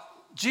 well,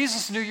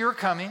 Jesus knew you were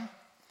coming,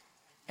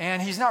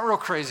 and he's not real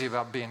crazy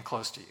about being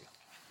close to you.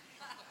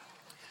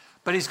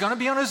 But he's going to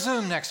be on a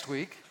Zoom next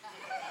week.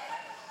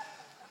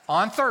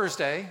 On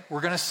Thursday,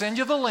 we're going to send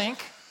you the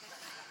link.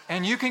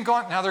 And you can go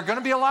on. Now, there are going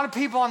to be a lot of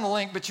people on the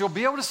link, but you'll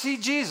be able to see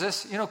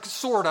Jesus,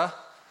 sort of,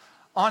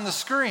 on the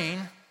screen.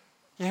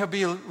 He'll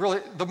be really,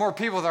 the more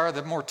people there are,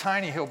 the more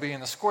tiny he'll be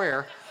in the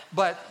square.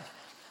 But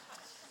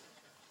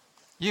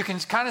you can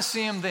kind of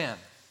see him then.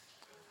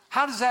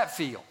 How does that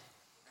feel?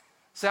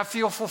 Does that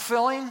feel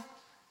fulfilling?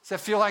 Does that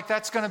feel like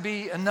that's going to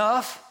be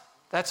enough?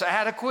 That's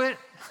adequate?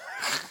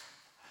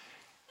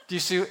 Do you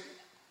see?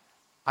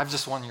 I've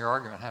just won your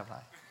argument, haven't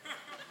I?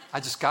 I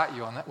just got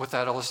you on that with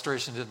that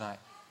illustration, didn't I?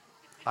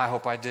 I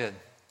hope I did.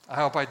 I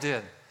hope I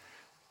did.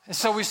 And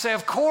so we say,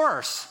 of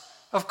course,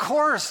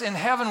 in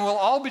heaven we'll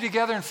all be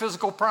together in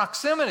physical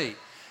proximity.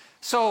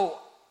 So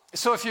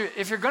if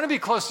you're going to be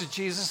close to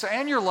Jesus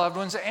and your loved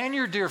ones and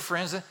your dear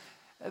friends,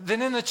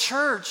 then in the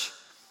church,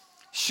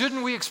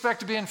 shouldn't we expect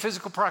to be in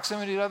physical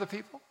proximity to other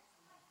people?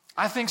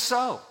 I think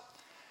so.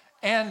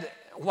 And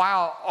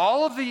while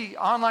all of the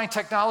online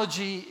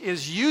technology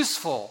is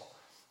useful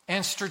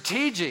and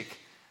strategic,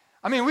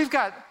 I mean, we've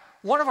got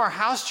one of our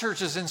house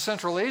churches in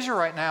Central Asia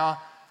right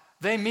now.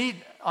 They meet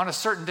on a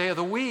certain day of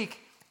the week,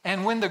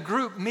 and when the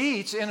group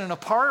meets in an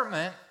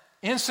apartment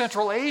in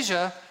Central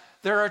Asia,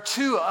 there are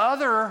two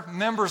other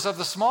members of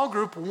the small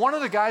group. One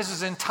of the guys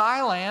is in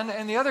Thailand,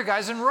 and the other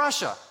guy's in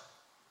Russia.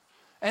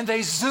 And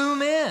they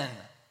zoom in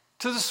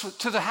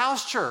to the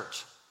house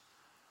church.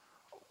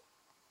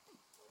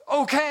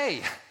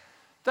 Okay,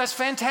 that's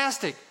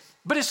fantastic.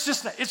 But it's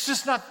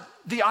just not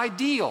the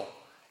ideal.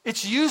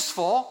 It's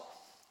useful,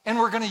 and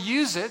we're going to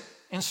use it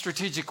in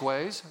strategic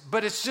ways,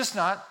 but it's just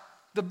not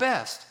the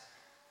best.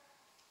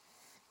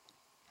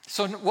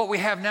 So what we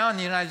have now in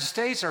the United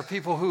States are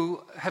people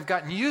who have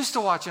gotten used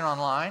to watching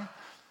online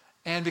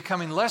and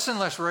becoming less and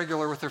less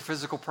regular with their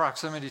physical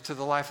proximity to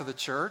the life of the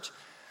church.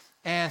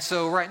 And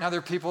so right now there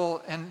are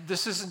people, and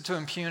this isn't to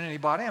impugn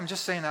anybody, I'm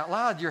just saying out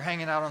loud, you're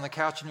hanging out on the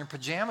couch in your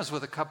pajamas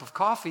with a cup of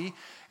coffee,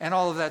 and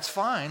all of that's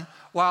fine,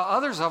 while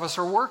others of us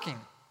are working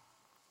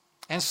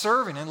and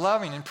serving and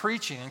loving and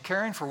preaching and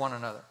caring for one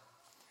another.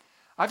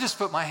 I've just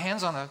put my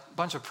hands on a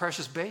bunch of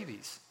precious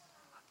babies.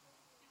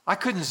 I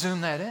couldn't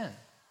zoom that in.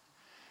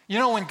 You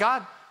know,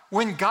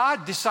 when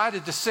God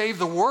decided to save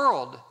the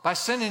world by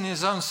sending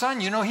his own son,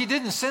 you know, he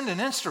didn't send an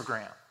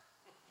Instagram.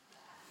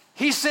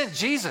 He sent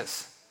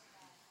Jesus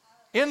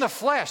in the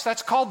flesh.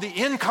 That's called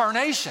the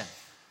incarnation.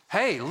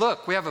 Hey,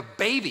 look, we have a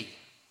baby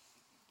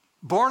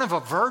born of a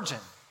virgin,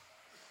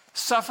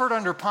 suffered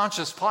under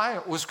Pontius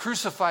Pilate, was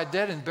crucified,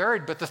 dead, and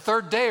buried, but the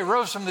third day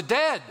rose from the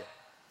dead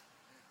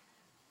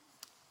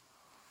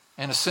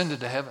and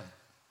ascended to heaven.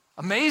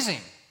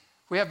 Amazing.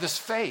 We have this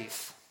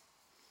faith.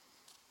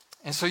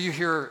 And so you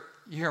hear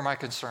my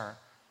concern.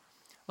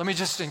 Let me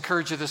just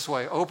encourage you this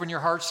way. Open your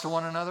hearts to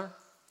one another.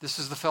 This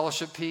is the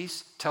fellowship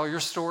piece. Tell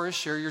your stories,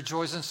 share your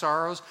joys and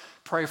sorrows,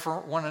 pray for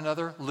one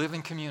another, live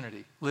in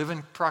community, live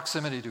in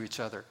proximity to each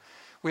other.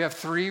 We have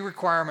 3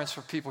 requirements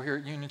for people here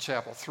at Union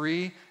Chapel,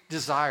 3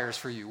 desires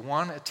for you.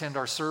 1, attend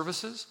our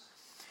services.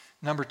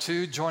 Number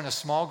 2, join a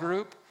small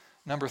group.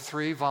 Number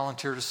 3,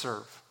 volunteer to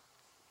serve.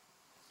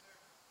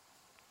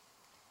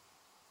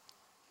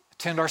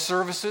 Attend our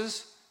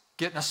services,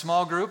 get in a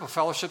small group, a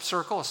fellowship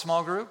circle, a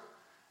small group,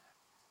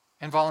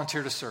 and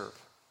volunteer to serve.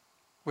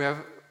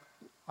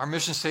 Our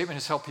mission statement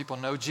is help people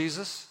know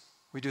Jesus.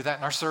 We do that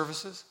in our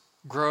services.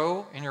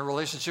 Grow in your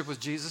relationship with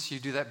Jesus. You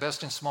do that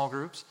best in small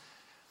groups.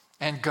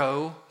 And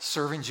go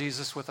serving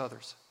Jesus with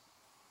others.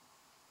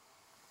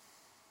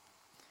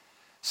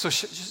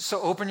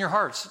 So open your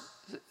hearts.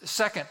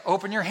 Second,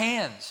 open your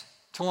hands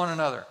to one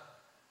another.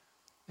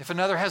 If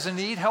another has a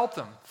need, help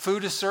them.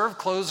 Food is served,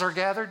 clothes are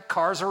gathered,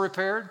 cars are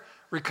repaired,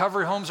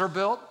 recovery homes are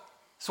built.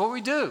 It's what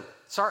we do.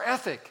 It's our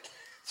ethic.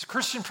 It's a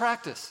Christian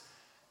practice.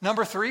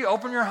 Number 3,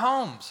 open your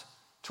homes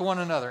to one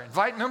another.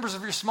 Invite members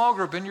of your small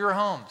group into your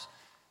homes.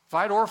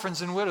 Invite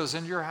orphans and widows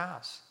into your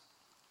house.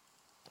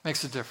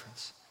 Makes a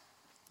difference.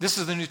 This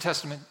is the New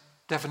Testament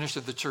definition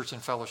of the church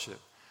and fellowship.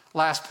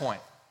 Last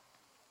point,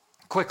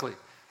 quickly.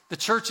 The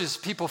church is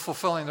people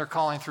fulfilling their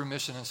calling through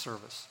mission and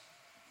service.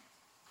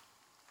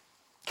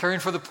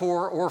 Caring for the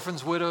poor,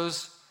 orphans,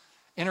 widows.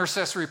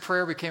 Intercessory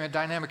prayer became a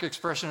dynamic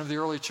expression of the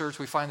early church.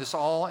 We find this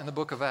all in the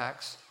book of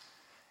Acts.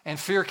 And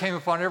fear came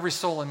upon every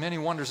soul, and many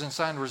wonders and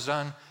signs were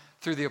done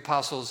through the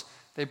apostles.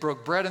 They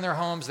broke bread in their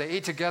homes. They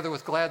ate together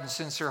with glad and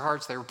sincere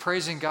hearts. They were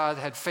praising God,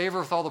 had favor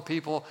with all the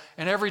people,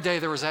 and every day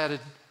there was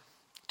added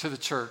to the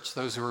church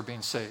those who were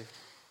being saved.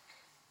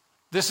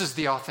 This is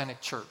the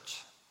authentic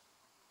church.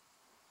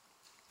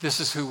 This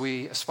is who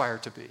we aspire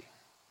to be.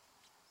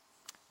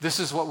 This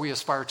is what we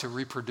aspire to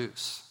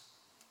reproduce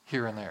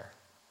here and there.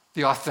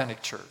 The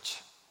authentic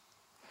church.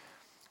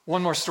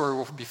 One more story,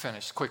 we'll be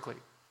finished quickly.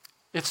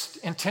 It's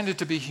intended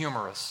to be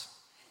humorous.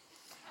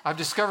 I've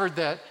discovered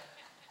that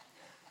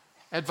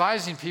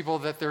advising people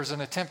that there's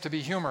an attempt to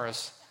be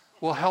humorous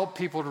will help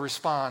people to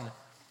respond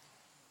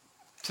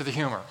to the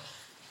humor.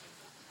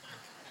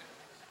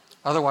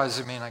 Otherwise,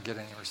 it may not get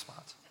any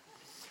response.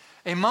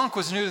 A monk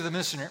was new to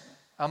the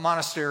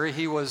monastery.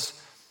 He was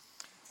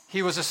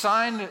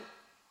assigned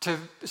to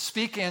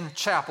speak in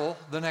chapel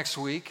the next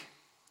week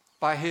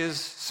by his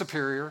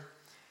superior.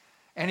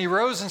 And he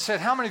rose and said,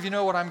 "How many of you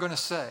know what I'm going to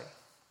say?"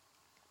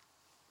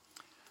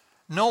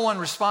 No one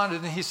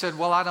responded, and he said,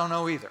 "Well, I don't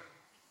know either."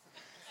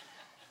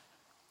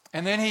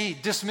 And then he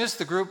dismissed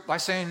the group by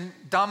saying,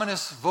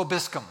 "Dominus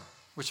vobiscum,"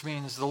 which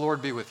means the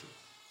Lord be with you.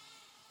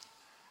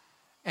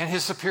 And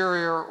his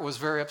superior was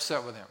very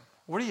upset with him.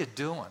 What are you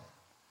doing?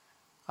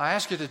 I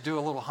asked you to do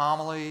a little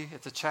homily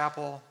at the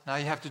chapel. Now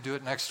you have to do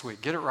it next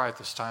week. Get it right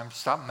this time.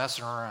 Stop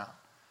messing around.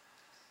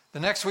 The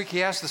next week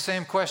he asked the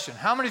same question.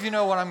 How many of you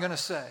know what I'm going to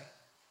say?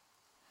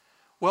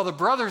 Well, the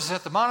brothers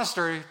at the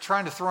monastery,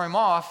 trying to throw him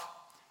off,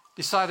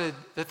 decided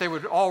that they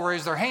would all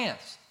raise their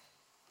hands.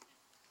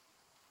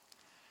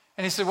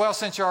 And he said, well,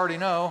 since you already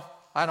know,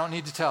 I don't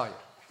need to tell you.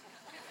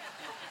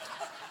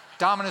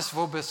 Dominus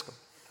vobiscum.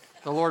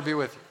 The Lord be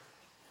with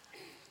you.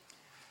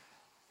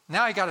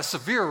 Now he got a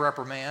severe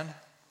reprimand,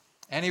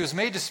 and he was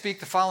made to speak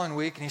the following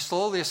week, and he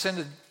slowly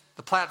ascended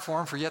the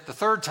platform for yet the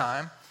third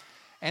time,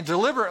 and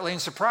deliberately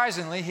and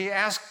surprisingly, he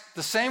asked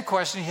the same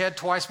question he had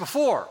twice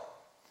before,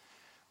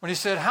 when he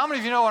said, how many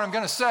of you know what I'm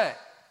going to say?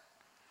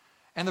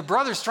 And the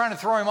brothers, trying to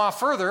throw him off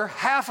further,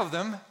 half of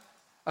them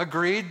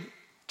agreed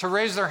to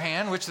raise their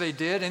hand, which they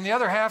did, and the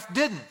other half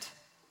didn't.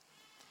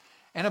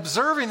 And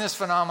observing this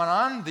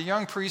phenomenon, the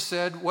young priest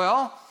said,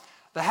 well,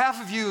 the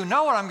half of you who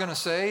know what I'm going to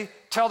say,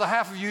 tell the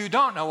half of you who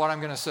don't know what I'm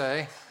going to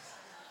say.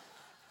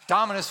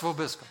 Dominus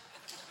vobiscum.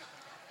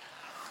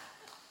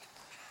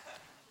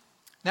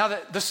 Now,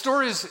 the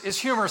story is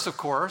humorous, of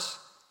course,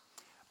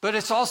 but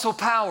it's also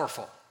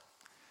powerful.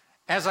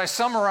 As I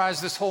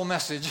summarize this whole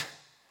message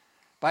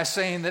by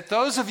saying that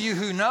those of you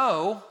who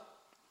know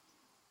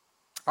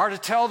are to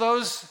tell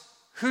those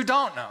who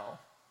don't know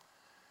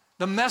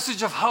the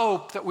message of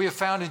hope that we have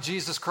found in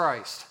Jesus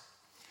Christ.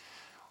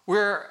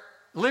 We're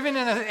living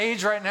in an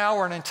age right now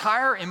where an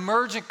entire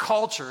emergent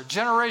culture, a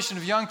generation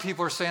of young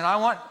people are saying, I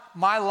want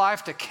my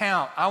life to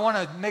count. I want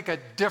to make a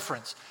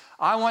difference.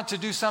 I want to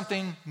do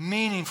something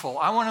meaningful.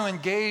 I want to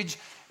engage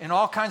in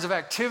all kinds of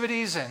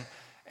activities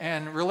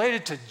and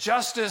related to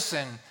justice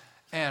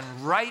and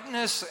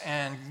rightness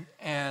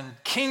and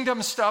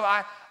kingdom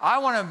stuff. I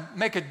want to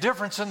make a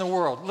difference in the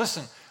world.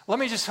 Listen, let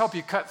me just help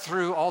you cut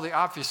through all the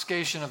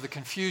obfuscation of the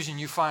confusion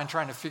you find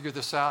trying to figure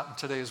this out in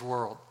today's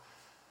world.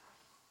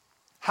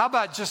 How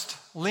about just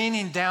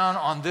leaning down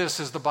on this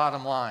as the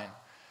bottom line?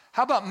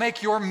 How about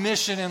make your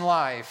mission in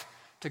life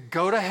to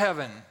go to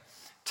heaven,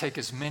 take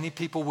as many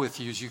people with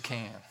you as you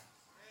can.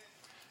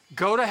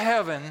 Go to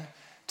heaven,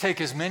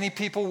 take as many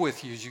people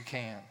with you as you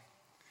can.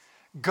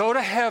 Go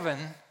to heaven,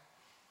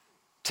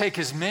 take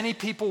as many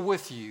people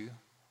with you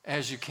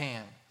as you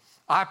can.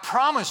 I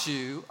promise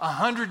you,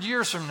 100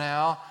 years from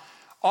now,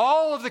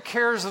 all of the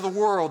cares of the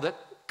world that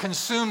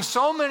consume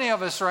so many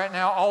of us right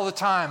now all the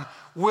time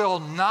will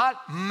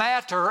not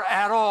matter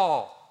at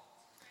all.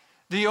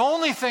 The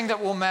only thing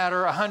that will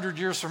matter 100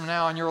 years from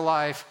now in your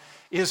life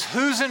is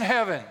who's in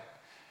heaven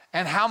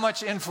and how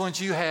much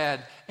influence you had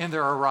in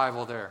their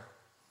arrival there.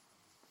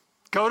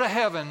 Go to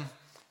heaven,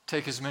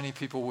 take as many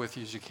people with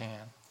you as you can.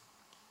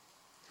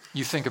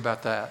 You think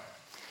about that.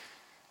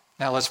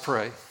 Now let's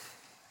pray.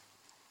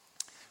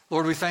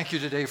 Lord, we thank you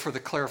today for the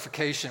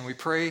clarification. We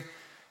pray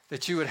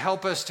that you would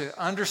help us to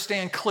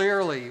understand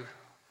clearly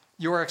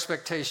your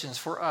expectations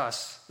for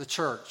us, the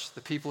church,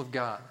 the people of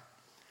God.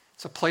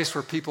 It's a place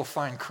where people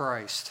find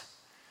Christ.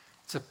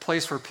 It's a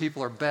place where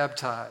people are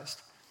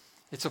baptized.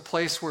 It's a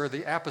place where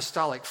the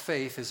apostolic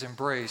faith is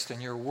embraced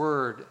and your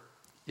word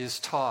is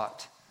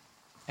taught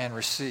and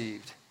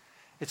received.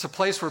 It's a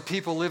place where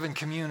people live in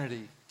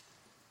community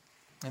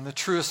in the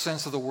truest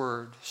sense of the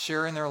word,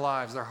 sharing their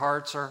lives. Their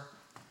hearts are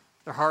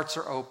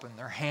open,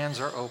 their hands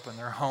are open,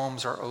 their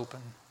homes are open.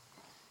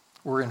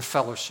 We're in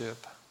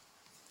fellowship.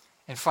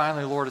 And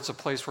finally, Lord, it's a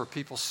place where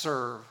people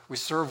serve. We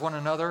serve one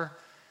another,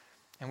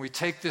 and we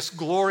take this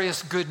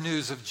glorious good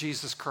news of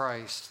Jesus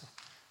Christ,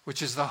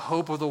 which is the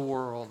hope of the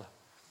world,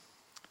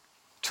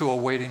 to a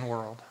waiting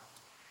world.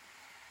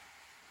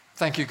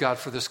 Thank you, God,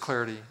 for this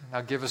clarity.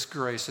 Now give us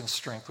grace and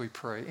strength, we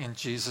pray, in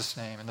Jesus'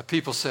 name. And the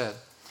people said,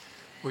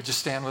 would you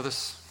stand with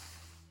us?